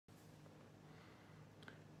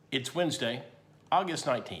It's Wednesday, August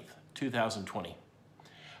 19th, 2020.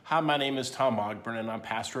 Hi, my name is Tom Ogburn, and I'm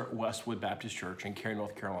pastor at Westwood Baptist Church in Cary,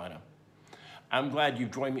 North Carolina. I'm glad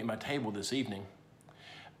you've joined me at my table this evening.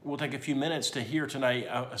 We'll take a few minutes to hear tonight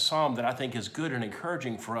a psalm that I think is good and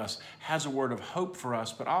encouraging for us, has a word of hope for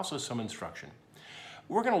us, but also some instruction.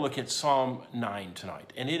 We're going to look at Psalm 9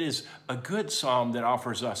 tonight, and it is a good psalm that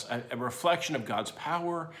offers us a reflection of God's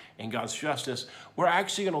power and God's justice. We're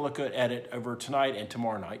actually going to look at it over tonight and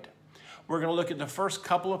tomorrow night. We're going to look at the first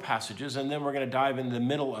couple of passages, and then we're going to dive into the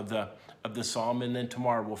middle of the psalm, and then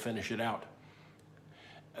tomorrow we'll finish it out.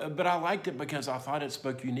 But I liked it because I thought it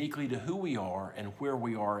spoke uniquely to who we are and where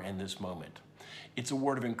we are in this moment. It's a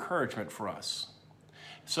word of encouragement for us.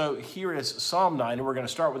 So here is Psalm 9, and we're going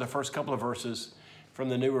to start with the first couple of verses from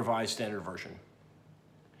the New Revised Standard Version.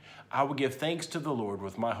 I will give thanks to the Lord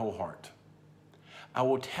with my whole heart. I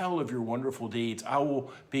will tell of your wonderful deeds. I will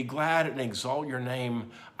be glad and exalt your name.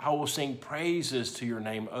 I will sing praises to your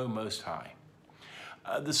name, O Most High.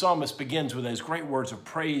 The psalmist begins with those great words of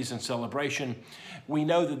praise and celebration. We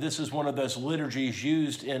know that this is one of those liturgies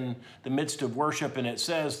used in the midst of worship, and it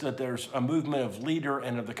says that there's a movement of leader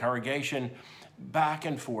and of the congregation back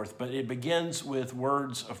and forth, but it begins with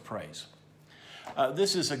words of praise.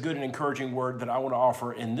 This is a good and encouraging word that I want to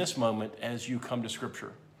offer in this moment as you come to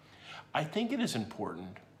Scripture. I think it is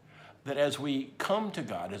important that as we come to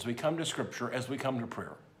God, as we come to Scripture, as we come to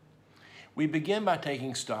prayer, we begin by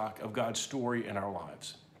taking stock of God's story in our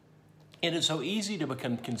lives. It is so easy to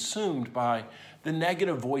become consumed by the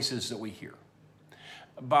negative voices that we hear,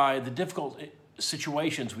 by the difficult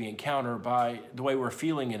situations we encounter, by the way we're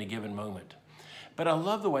feeling in a given moment. But I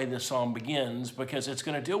love the way this psalm begins because it's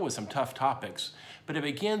going to deal with some tough topics, but it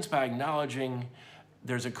begins by acknowledging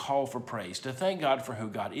there's a call for praise, to thank God for who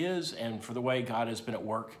God is and for the way God has been at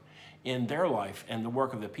work in their life and the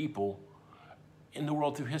work of the people in the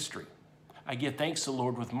world through history. I give thanks to the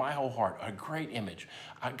Lord with my whole heart, a great image.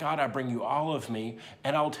 God, I bring you all of me,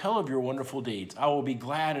 and I'll tell of your wonderful deeds. I will be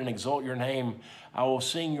glad and exalt your name. I will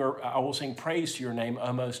sing praise to your name,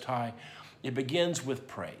 O Most High. It begins with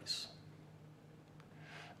praise.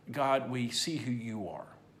 God, we see who you are.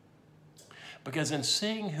 Because in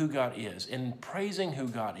seeing who God is, in praising who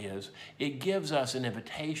God is, it gives us an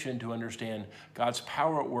invitation to understand God's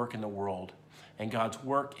power at work in the world and God's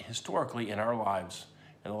work historically in our lives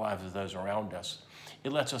and the lives of those around us.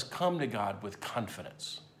 It lets us come to God with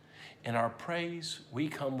confidence. In our praise, we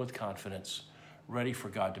come with confidence, ready for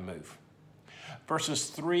God to move. Verses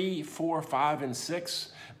 3, 4, 5, and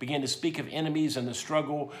 6 begin to speak of enemies and the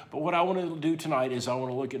struggle. But what I want to do tonight is I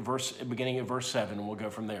want to look at beginning of verse 7, and we'll go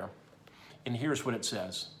from there. And here's what it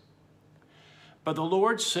says. But the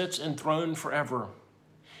Lord sits enthroned forever.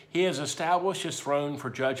 He has established his throne for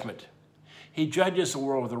judgment. He judges the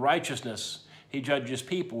world with righteousness. He judges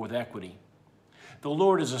people with equity. The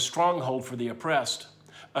Lord is a stronghold for the oppressed,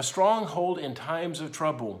 a stronghold in times of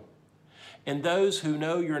trouble. And those who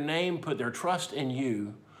know your name put their trust in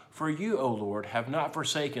you, for you, O Lord, have not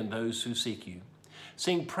forsaken those who seek you.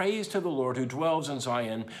 Sing praise to the Lord who dwells in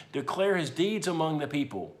Zion. Declare his deeds among the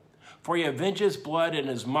people. For he avenges blood and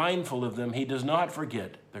is mindful of them. He does not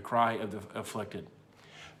forget the cry of the afflicted.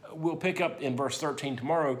 We'll pick up in verse 13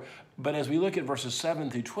 tomorrow, but as we look at verses 7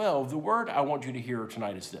 through 12, the word I want you to hear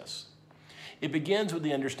tonight is this. It begins with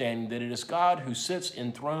the understanding that it is God who sits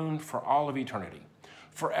enthroned for all of eternity,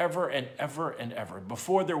 forever and ever and ever.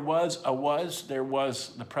 Before there was there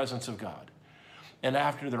was the presence of God. And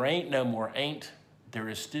after there ain't no more ain't, there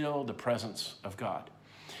is still the presence of God.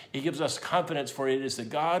 He gives us confidence, for it is the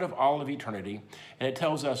God of all of eternity, and it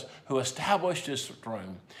tells us who established his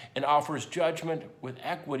throne and offers judgment with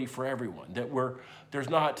equity for everyone, that there's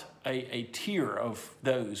not a tier of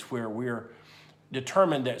those where we're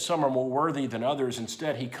determined that some are more worthy than others.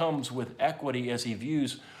 Instead, he comes with equity as he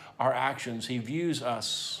views our actions. He views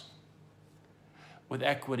us with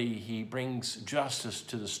equity. He brings justice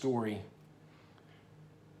to the story.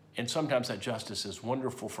 And sometimes that justice is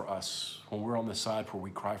wonderful for us when we're on the side where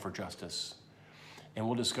we cry for justice. And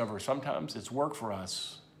we'll discover sometimes it's work for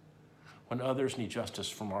us when others need justice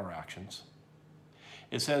from our actions.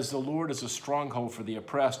 It says, the Lord is a stronghold for the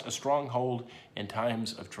oppressed, a stronghold in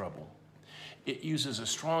times of trouble. It uses a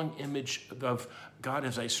strong image of God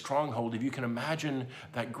as a stronghold. If you can imagine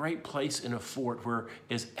that great place in a fort where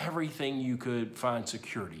is everything you could find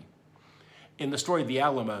security. In the story of the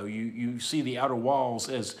Alamo, you see the outer walls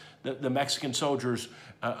as the Mexican soldiers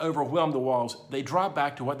overwhelmed the walls. They dropped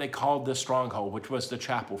back to what they called the stronghold, which was the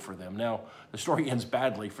chapel for them. Now, the story ends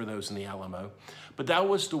badly for those in the Alamo, but that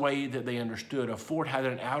was the way that they understood. A fort had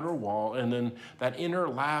an outer wall and then that inner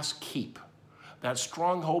last keep that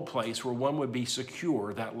stronghold place where one would be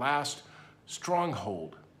secure, that last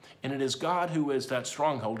stronghold. And it is God who is that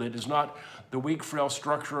stronghold. It is not the weak, frail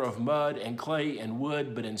structure of mud and clay and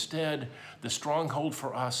wood, but instead the stronghold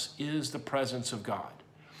for us is the presence of God.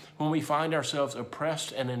 When we find ourselves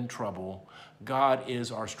oppressed and in trouble, God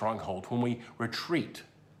is our stronghold. When we retreat,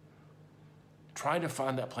 trying to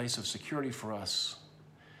find that place of security for us,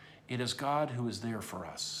 it is God who is there for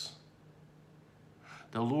us.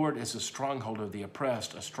 The Lord is a stronghold of the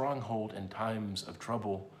oppressed, a stronghold in times of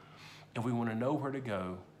trouble. If we want to know where to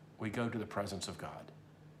go, we go to the presence of God.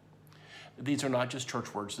 These are not just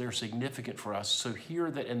church words, they're significant for us. So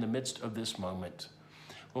hear that in the midst of this moment,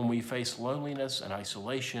 when we face loneliness and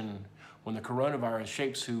isolation, when the coronavirus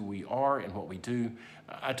shapes who we are and what we do,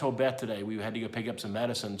 I told Beth today, we had to go pick up some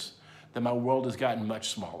medicines, that my world has gotten much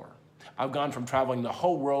smaller. I've gone from traveling the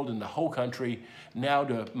whole world and the whole country now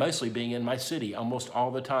to mostly being in my city almost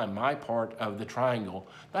all the time, my part of the triangle,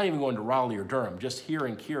 not even going to Raleigh or Durham, just here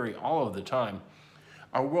and Cary all of the time.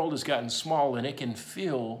 Our world has gotten small and it can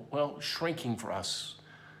feel, well, shrinking for us.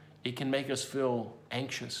 It can make us feel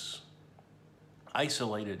anxious,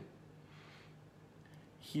 isolated.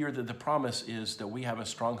 Hear that the promise is that we have a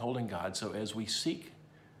stronghold in God. So as we seek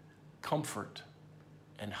comfort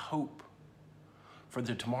and hope for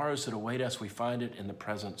the tomorrows that await us, we find it in the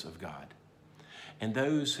presence of God. And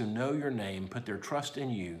those who know your name put their trust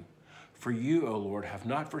in you. For you, O Lord, have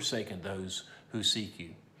not forsaken those who seek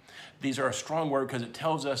you. These are a strong word because it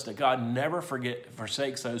tells us that God never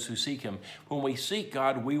forsakes those who seek him. When we seek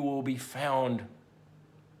God, we will be found.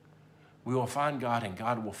 We will find God and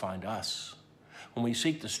God will find us. When we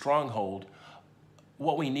seek the stronghold,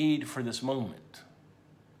 what we need for this moment,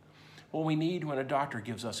 what we need when a doctor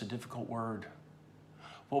gives us a difficult word,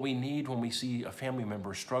 what we need when we see a family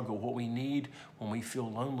member struggle, what we need when we feel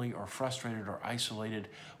lonely or frustrated or isolated,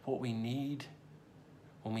 what we need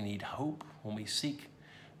when we need hope, when we seek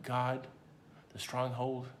God, the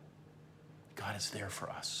stronghold, God is there for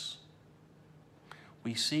us.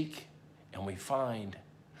 We seek and we find.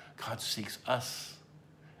 God seeks us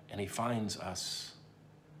and he finds us.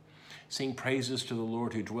 Sing praises to the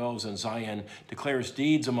Lord who dwells in Zion, declares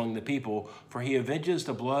deeds among the people, for he avenges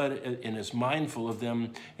the blood and is mindful of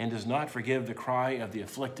them and does not forgive the cry of the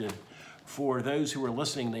afflicted. For those who are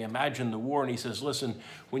listening, they imagine the war, and he says, listen,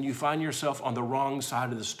 when you find yourself on the wrong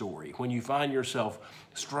side of the story, when you find yourself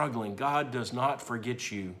struggling, God does not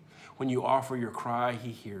forget you. When you offer your cry,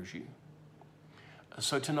 he hears you.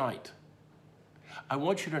 So tonight, I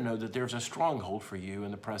want you to know that there's a stronghold for you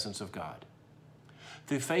in the presence of God.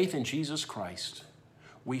 Through faith in Jesus Christ,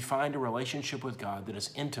 we find a relationship with God that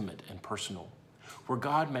is intimate and personal, where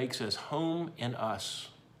God makes his home in us,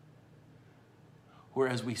 where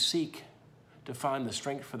as we seek to find the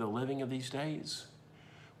strength for the living of these days,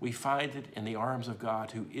 we find it in the arms of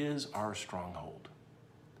God, who is our stronghold.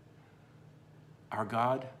 Our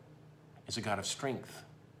God is a God of strength.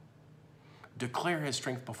 Declare his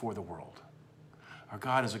strength before the world. Our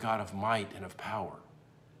God is a God of might and of power,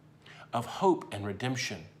 of hope and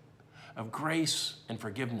redemption, of grace and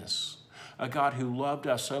forgiveness, a God who loved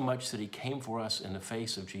us so much that he came for us in the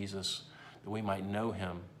face of Jesus, that we might know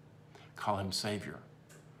him, call him Savior,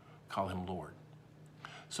 call him Lord.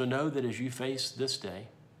 So know that as you face this day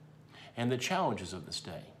and the challenges of this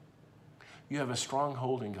day, you have a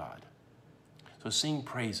stronghold in God. So sing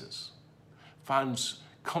praises, find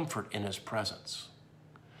comfort in his presence,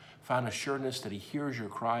 find assurance that he hears your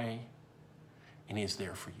cry and he is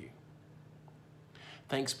there for you.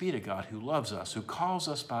 Thanks be to God who loves us, who calls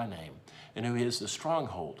us by name, and who is the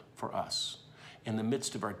stronghold for us in the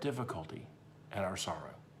midst of our difficulty and our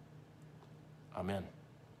sorrow. Amen.